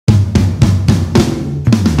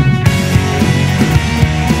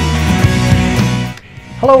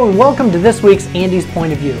Hello and welcome to this week's Andy's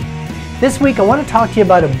Point of View. This week I want to talk to you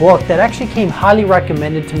about a book that actually came highly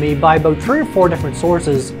recommended to me by about 3 or 4 different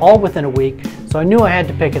sources all within a week, so I knew I had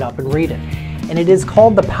to pick it up and read it. And it is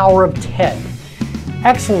called The Power of Ted.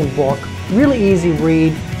 Excellent book, really easy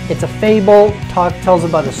read. It's a fable, tells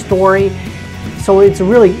about a story, so it's a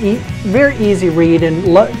really very easy read,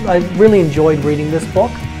 and I really enjoyed reading this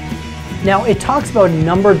book. Now, it talks about a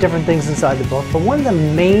number of different things inside the book, but one of the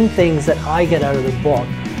main things that I get out of the book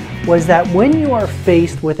was that when you are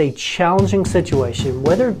faced with a challenging situation,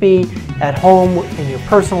 whether it be at home, in your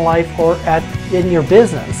personal life, or in your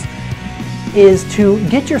business, is to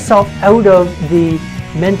get yourself out of the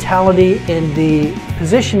mentality and the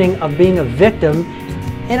positioning of being a victim.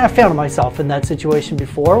 And I found myself in that situation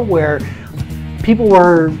before where people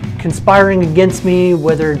were conspiring against me,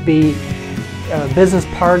 whether it be a business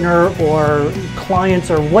partner or clients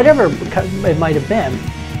or whatever it might have been.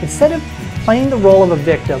 Instead of playing the role of a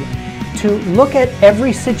victim, to look at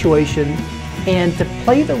every situation and to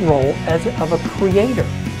play the role of a creator.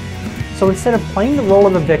 So instead of playing the role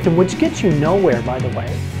of a victim, which gets you nowhere, by the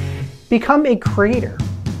way, become a creator.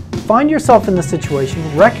 Find yourself in the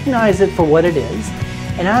situation, recognize it for what it is,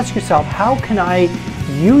 and ask yourself, how can I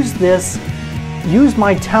use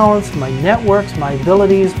my talents, my networks, my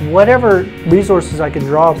abilities, whatever resources I can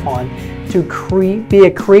draw upon to be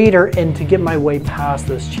a creator and to get my way past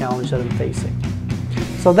this challenge that I'm facing.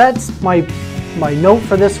 So that's my note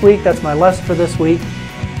for this week. That's my lesson for this week.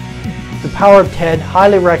 The Power of Ted,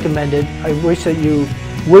 highly recommended. I wish that you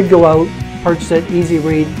would go out, purchase it, easy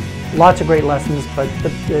read, lots of great lessons, but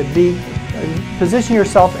position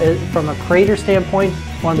yourself from a creator standpoint,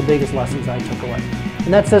 one of the biggest lessons I took away.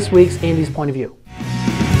 And that's this week's Andy's Point of View.